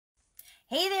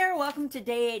Hey there, welcome to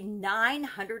day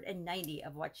 990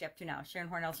 of What's She Up To Now. Sharon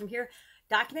Horne-Ellstrom here,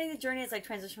 documenting the journey as I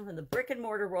transition from the brick and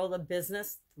mortar world of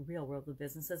business, the real world of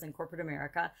businesses in corporate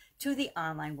America, to the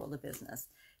online world of business.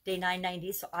 Day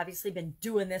 990, so obviously been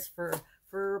doing this for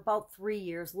about 3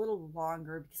 years, a little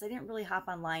longer, because I didn't really hop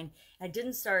online. I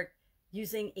didn't start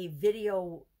using a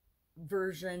video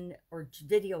version or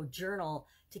video journal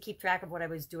to keep track of what I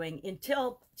was doing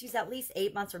until, geez, at least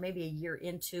 8 months or maybe a year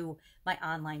into my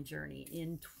online journey.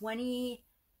 In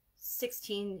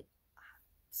 2016,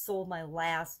 sold my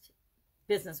last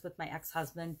business with my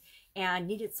ex-husband and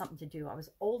needed something to do. I was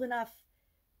old enough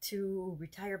to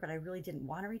retire, but I really didn't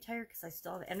want to retire because I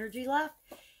still have energy left.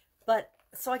 But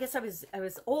so I guess I was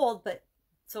old, but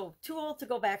so too old to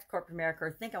go back to corporate America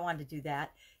or think I wanted to do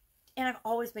that. And I've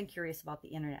always been curious about the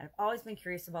internet. I've always been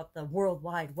curious about the World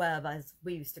Wide Web, as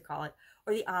we used to call it,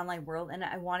 or the online world. And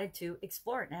I wanted to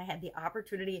explore it. And I had the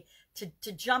opportunity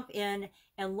to jump in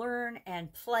and learn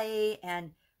and play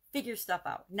and figure stuff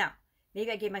out. Now,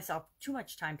 maybe I gave myself too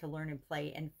much time to learn and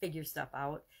play and figure stuff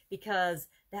out, because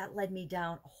that led me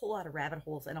down a whole lot of rabbit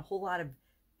holes and I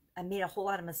made a whole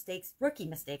lot of mistakes, rookie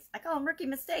mistakes. I call them rookie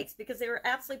mistakes because they were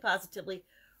absolutely positively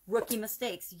rookie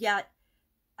mistakes. Yet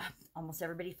almost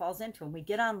everybody falls into them. We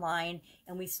get online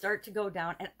and we start to go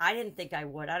down, and I didn't think I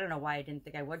would. I don't know why I didn't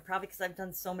think I would. Probably because I've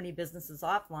done so many businesses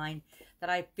offline that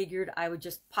I figured I would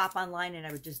just pop online and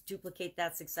I would just duplicate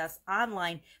that success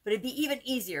online. But it'd be even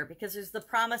easier because there's the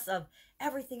promise of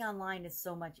everything online is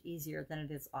so much easier than it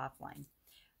is offline.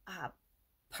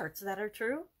 Parts of that are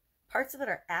true. Parts of it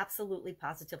are absolutely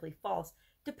positively false,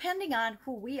 depending on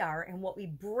who we are and what we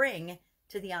bring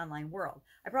to the online world.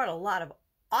 I brought a lot of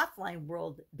offline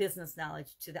world business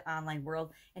knowledge to the online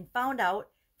world and found out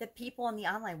that people in the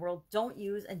online world don't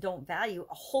use and don't value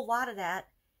a whole lot of that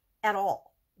at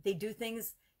all. They do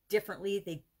things differently.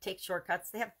 They take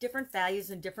shortcuts. They have different values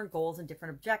and different goals and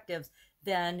different objectives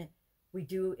than we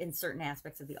do in certain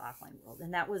aspects of the offline world.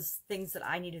 And that was things that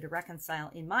I needed to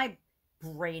reconcile in my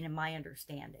brain and my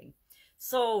understanding.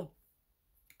 So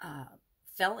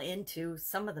fell into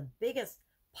some of the biggest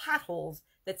potholes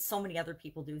that so many other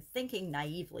people do, thinking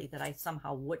naively that I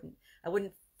somehow wouldn't. I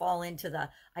wouldn't fall into the,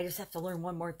 I just have to learn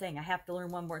one more thing. I have to learn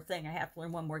one more thing. I have to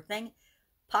learn one more thing.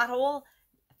 Pothole,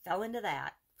 I fell into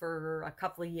that for a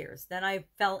couple of years. Then I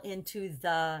fell into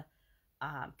the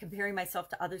comparing myself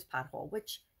to others pothole,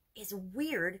 which is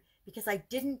weird because I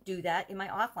didn't do that in my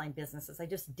offline businesses. I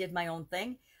just did my own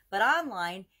thing. But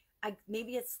online,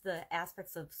 maybe it's the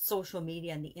aspects of social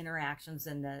media and the interactions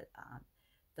and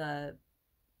the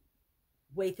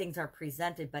way things are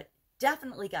presented, but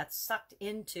definitely got sucked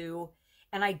into,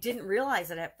 and I didn't realize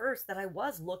it at first, that I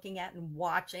was looking at and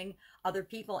watching other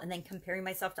people and then comparing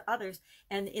myself to others.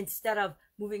 And instead of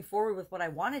moving forward with what I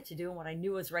wanted to do and what I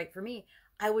knew was right for me,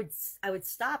 I would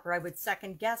stop, or I would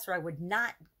second guess, or I would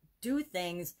not do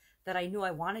things that I knew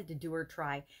I wanted to do or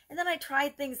try. And then I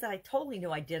tried things that I totally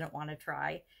knew I didn't want to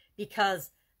try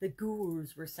because the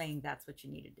gurus were saying that's what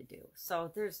you needed to do. So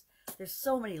there's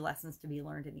so many lessons to be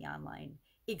learned in the online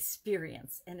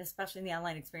experience, and especially in the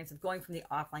online experience of going from the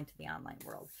offline to the online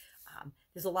world.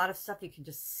 There's a lot of stuff you can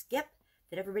just skip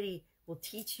that everybody will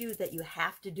teach you that you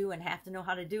have to do and have to know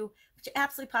how to do, but you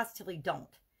absolutely positively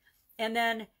don't. And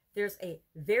then there's a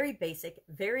very basic,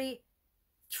 very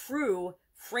true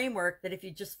framework that if you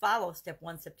just follow step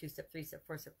 1, step 2, step 3, step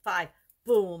 4, step 5,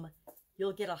 boom,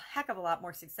 you'll get a heck of a lot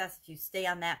more success if you stay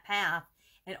on that path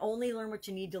and only learn what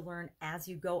you need to learn as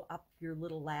you go up your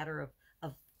little ladder of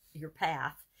your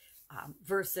path,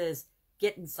 versus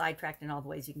getting sidetracked in all the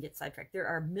ways you can get sidetracked. There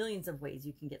are millions of ways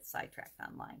you can get sidetracked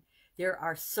online. There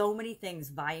are so many things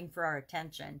vying for our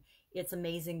attention. It's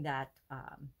amazing that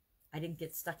I didn't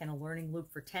get stuck in a learning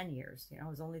loop for 10 years. You know, I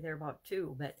was only there about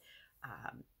 2, but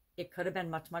it could have been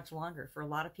much, much longer. For a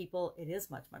lot of people, it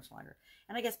is much, much longer.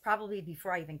 And I guess probably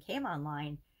before I even came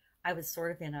online, I was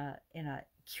sort of in a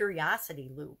curiosity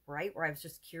loop, right? Where I was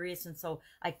just curious. And so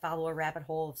I'd follow a rabbit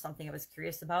hole of something I was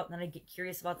curious about. And then I'd get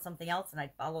curious about something else and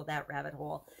I'd follow that rabbit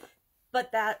hole.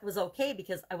 But that was okay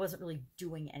because I wasn't really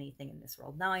doing anything in this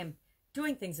world. Now I'm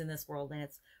doing things in this world, and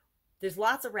there's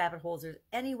lots of rabbit holes. There's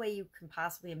any way you can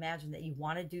possibly imagine that you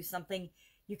want to do something,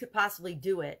 you could possibly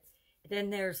do it. Then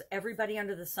there's everybody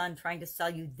under the sun trying to sell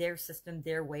you their system,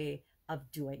 their way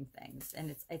of doing things.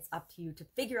 And it's up to you to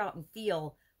figure out and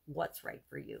feel what's right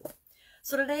for you.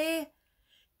 So today,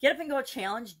 Get Up and Go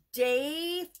Challenge,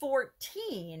 day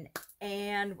 14.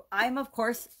 And I'm, of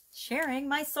course, sharing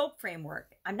my SOAP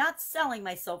framework. I'm not selling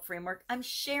my SOAP framework. I'm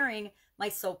sharing my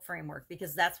SOAP framework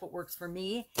because that's what works for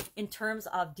me in terms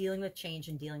of dealing with change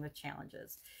and dealing with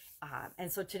challenges.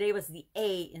 And so today was the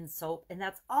A in SOAP, and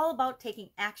that's all about taking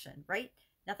action, right?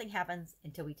 Nothing happens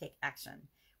until we take action.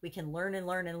 We can learn and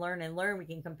learn and learn and learn. We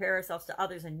can compare ourselves to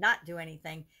others and not do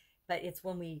anything. But it's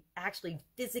when we actually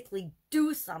physically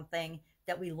do something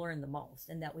that we learn the most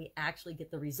and that we actually get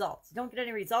the results. You don't get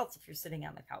any results if you're sitting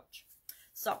on the couch.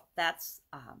 So that's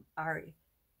our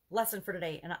lesson for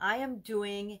today. And I am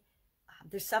doing,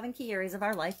 there's 7 key areas of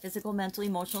our life: physical, mental,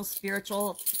 emotional,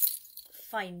 spiritual,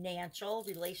 financial,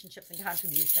 relationships, and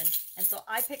contribution. And so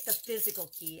I picked the physical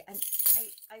key, and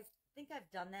I think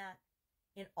I've done that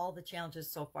in all the challenges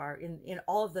so far, in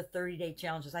all of the 30-day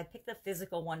challenges. I picked the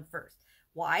physical one first.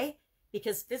 Why?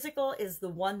 Because physical is the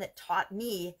one that taught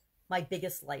me my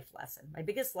biggest life lesson. My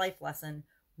biggest life lesson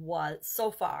was,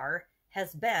 so far,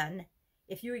 has been,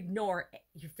 if you ignore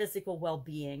your physical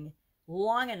well-being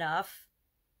long enough,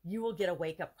 you will get a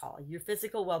wake-up call. Your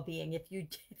physical well-being, if you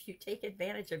take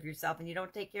advantage of yourself and you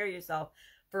don't take care of yourself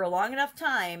for a long enough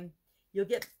time, you'll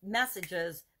get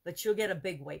messages, but you'll get a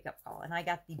big wake-up call. And I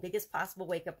got the biggest possible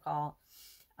wake-up call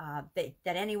that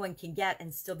anyone can get,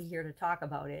 and still be here to talk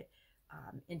about it,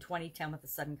 in 2010 with a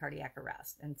sudden cardiac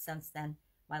arrest. And since then,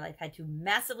 my life had to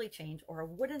massively change, or I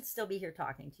wouldn't still be here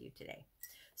talking to you today.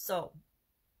 So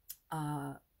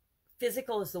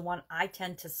physical is the one I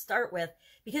tend to start with,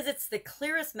 because it's the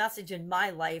clearest message in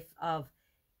my life of,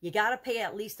 you got to pay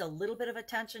at least a little bit of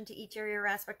attention to each area or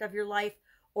aspect of your life,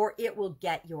 or it will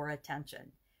get your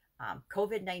attention.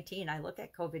 COVID-19, I look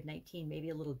at COVID-19 maybe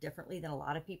a little differently than a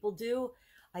lot of people do.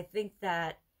 I think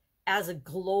that as a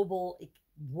global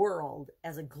world,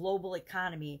 as a global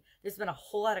economy, there's been a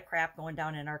whole lot of crap going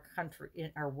down in our country,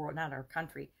 in our world, not our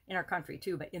country, in our country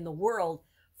too, but in the world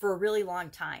for a really long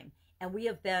time. And we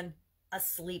have been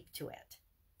asleep to it.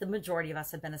 The majority of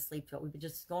us have been asleep to it. We've been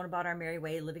just going about our merry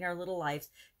way, living our little lives,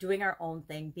 doing our own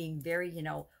thing, being very,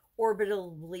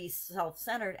 orbitally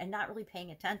self-centered, and not really paying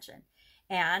attention.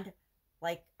 And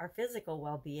like our physical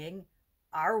well-being,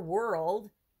 our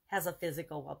world has a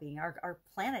physical well-being. Our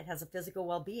planet has a physical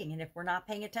well-being. And if we're not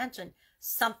paying attention,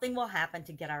 something will happen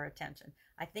to get our attention.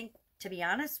 I think, to be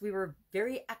honest, we were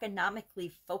very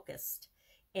economically focused.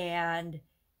 And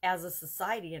as a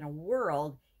society and a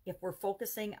world, if we're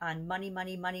focusing on money,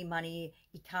 money, money, money,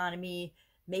 economy,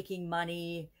 making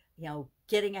money,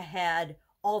 getting ahead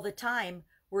all the time,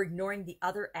 we're ignoring the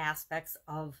other aspects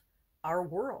of our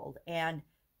world. And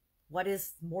what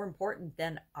is more important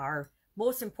than our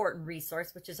most important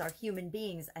resource, which is our human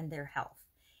beings and their health?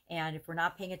 And if we're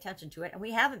not paying attention to it, and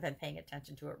we haven't been paying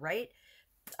attention to it, right?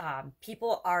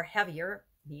 People are heavier,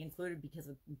 me included, because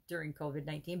of during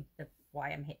COVID-19,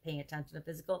 why I'm paying attention to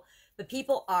physical, but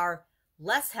people are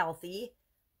less healthy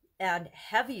and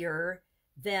heavier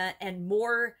than, and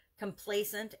more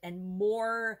complacent and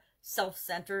more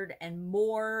self-centered and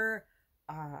more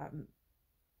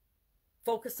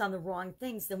focused on the wrong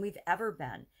things than we've ever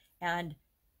been. And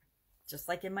just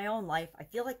like in my own life, I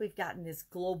feel like we've gotten this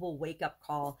global wake-up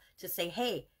call to say,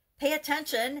 hey, pay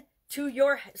attention to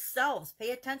yourselves,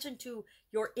 pay attention to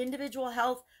your individual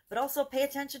health, but also pay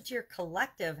attention to your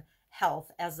collective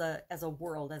health as a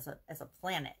world, as a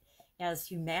planet, as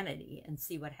humanity, and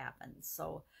see what happens.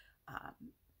 So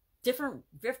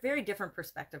very different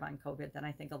perspective on COVID than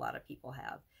I think a lot of people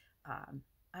have.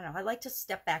 I don't know, I like to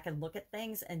step back and look at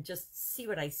things and just see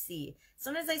what I see.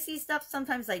 Sometimes I see stuff,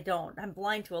 sometimes I don't. I'm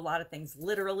blind to a lot of things,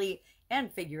 literally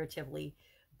and figuratively.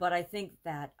 But I think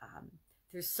that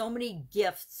there's so many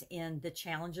gifts in the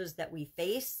challenges that we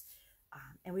face,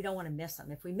 and we don't want to miss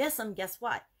them. If we miss them, guess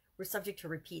what? We're subject to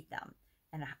repeat them.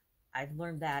 And I've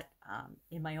learned that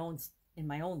in my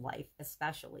own life,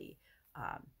 especially.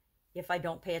 If I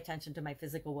don't pay attention to my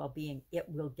physical well-being, it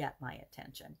will get my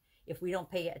attention. If we don't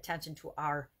pay attention to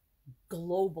our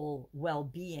global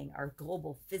well-being, our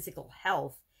global physical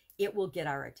health, it will get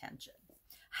our attention.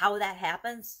 How that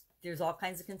happens, there's all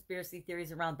kinds of conspiracy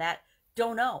theories around that.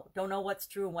 Don't know what's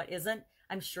true and what isn't.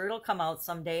 I'm sure it'll come out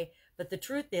someday. But the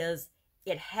truth is,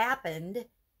 it happened,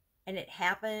 and it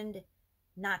happened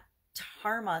not to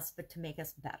harm us, but to make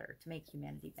us better, to make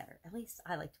humanity better. At least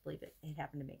I like to believe it. It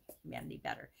happened to make humanity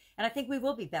better. And I think we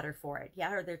will be better for it.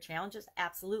 Yeah, are there challenges?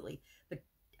 Absolutely. But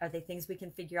are they things we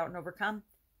can figure out and overcome?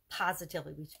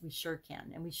 Positively, we sure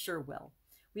can, and we sure will.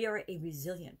 We are a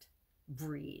resilient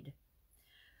breed.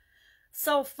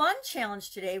 So fun challenge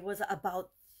today was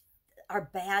about our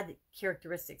bad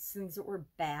characteristics, things that we're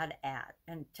bad at,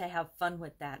 and to have fun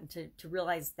with that, and to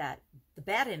realize that the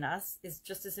bad in us is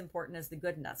just as important as the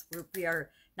good in us. We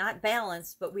are not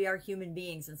balanced, but we are human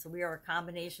beings, and so we are a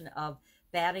combination of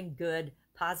bad and good,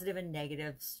 positive and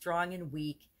negative, strong and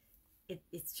weak.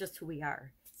 It's just who we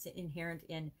are. It's inherent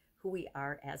in who we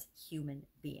are as human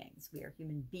beings. We are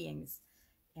human beings,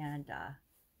 and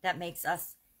that makes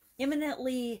us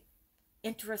eminently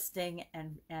interesting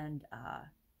and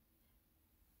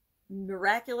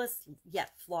miraculous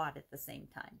yet flawed at the same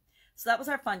time. So that was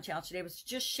our fun challenge today, was to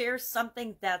just share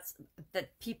something that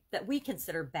we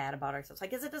consider bad about ourselves. I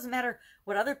guess it doesn't matter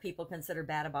what other people consider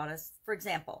bad about us. For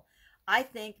example, I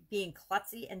think being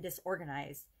klutzy and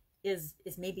disorganized is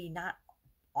maybe not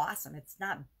awesome. It's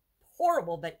not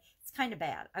horrible, but it's kind of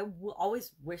bad. I will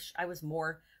always wish I was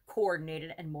more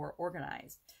coordinated and more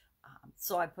organized.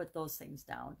 So I put those things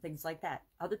down, things like that.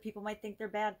 Other people might think they're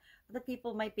bad. Other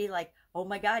people might be like, oh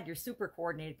my God, you're super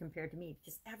coordinated compared to me,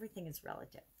 because everything is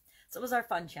relative. So it was our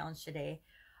fun challenge today.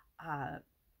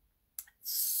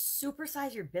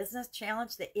 Supersize your business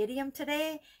challenge. The idiom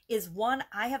today is one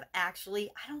I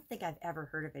don't think I've ever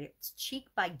heard of it. It's cheek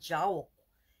by jowl.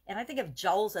 And I think of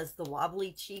jowls as the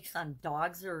wobbly cheeks on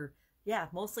dogs, or yeah,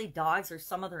 mostly dogs or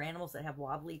some other animals that have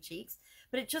wobbly cheeks.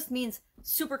 But it just means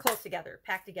super close together,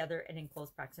 packed together and in close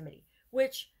proximity,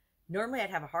 which normally I'd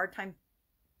have a hard time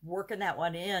working that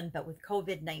one in. But with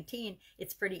COVID-19,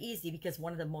 it's pretty easy, because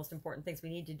one of the most important things we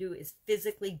need to do is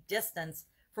physically distance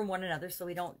from one another so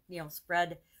we don't,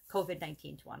 spread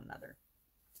COVID-19 to one another.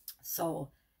 So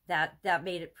that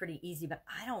made it pretty easy. But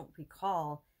I don't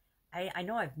recall, I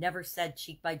know I've never said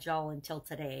cheek by jowl until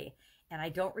today, and I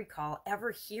don't recall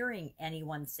ever hearing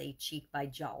anyone say cheek by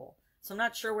jowl. So I'm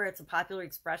not sure where it's a popular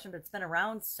expression, but it's been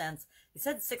around since, they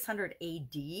said 600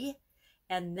 AD.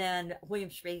 And then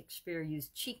William Shakespeare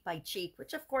used cheek by cheek,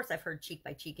 which of course I've heard cheek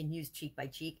by cheek and used cheek by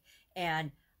cheek. And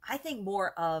I think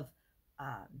more of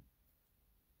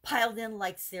piled in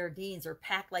like sardines, or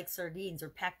packed like sardines, or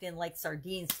packed in like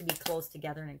sardines to be close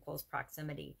together and in close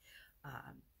proximity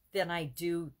than I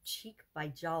do cheek by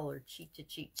jowl or cheek to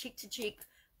cheek. Cheek to cheek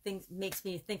things makes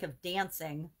me think of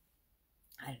dancing.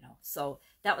 I don't know. So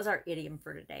that was our idiom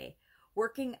for today.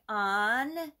 Working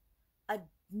on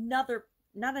not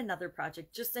another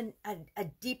project, just a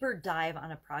deeper dive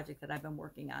on a project that I've been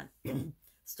working on.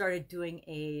 Started doing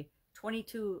a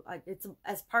 22,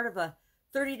 as part of a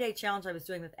 30-day challenge I was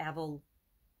doing with Avril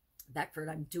Beckford.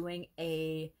 I'm doing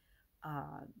a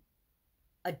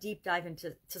deep dive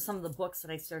into some of the books that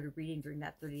I started reading during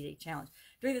that 30-day challenge.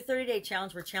 During the 30-day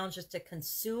challenge, we're challenged just to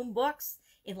consume books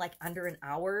in like under an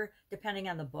hour, depending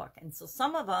on the book. And so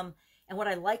some of them, and what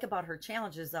I like about her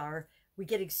challenges are, we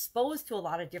get exposed to a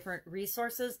lot of different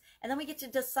resources, and then we get to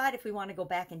decide if we want to go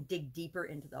back and dig deeper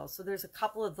into those. So there's a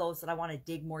couple of those that I want to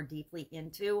dig more deeply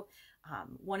into.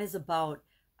 One is about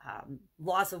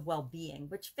laws of well-being,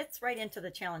 which fits right into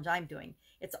the challenge I'm doing.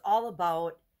 It's all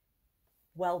about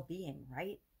well-being,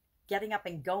 right? Getting up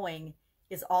and going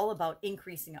is all about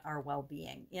increasing our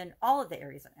well-being in all of the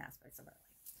areas and aspects of our life.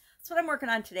 That's what I'm working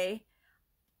on today.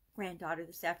 Granddaughter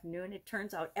this afternoon. It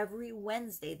turns out every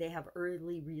Wednesday they have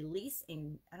early release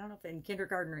in, I don't know if in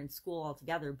kindergarten or in school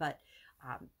altogether, but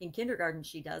in kindergarten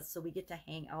she does. So we get to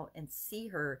hang out and see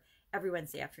her every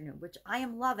Wednesday afternoon, which I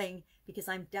am loving, because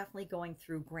I'm definitely going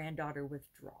through granddaughter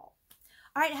withdrawal.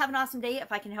 All right, have an awesome day.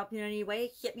 If I can help you in any way,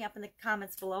 hit me up in the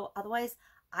comments below. Otherwise,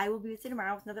 I will be with you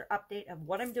tomorrow with another update of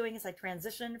what I'm doing as I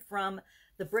transition from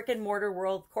the brick and mortar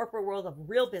world, corporate world of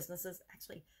real businesses,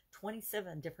 actually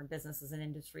 27 different businesses and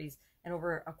industries and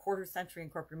over a quarter century in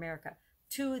corporate America,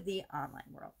 to the online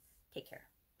world. Take care.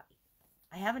 Bye.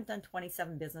 I haven't done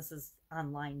 27 businesses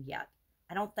online yet.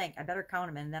 I don't think. I better count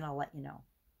them and then I'll let you know.